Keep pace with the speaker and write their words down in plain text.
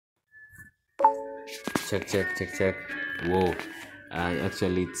Check. Whoa.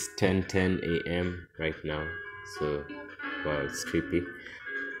 Actually, it's 10 a.m. right now. So, wow, it's creepy.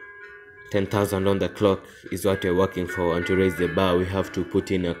 10,000 on the clock is what we're working for, and to raise the bar we have to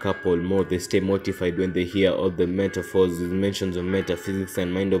put in a couple more. They stay mortified when they hear all the metaphors with mentions of metaphysics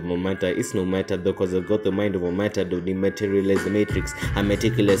and mind over matter. It's no matter though, cause I've got the mind over matter. Don't dematerialize the matrix. I'm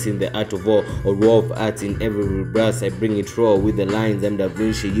meticulous in the art of war, or war of arts. In every brass I bring it raw with the lines. I'm Da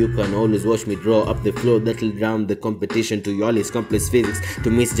Vinci, you can always watch me draw up the flow that'll drown the competition. To y'all it's complex physics, to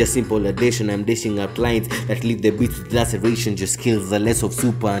me it's just simple addition. I'm dishing out lines that leave the beats with laceration. Just skills are less of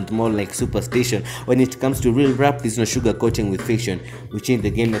super and more like superstition. When it comes to real rap, there's no sugar coating with fiction. We change the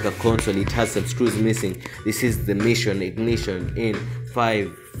game like a console, it has some screws missing. This is the mission. Ignition in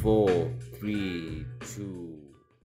 5, 4, 3, 2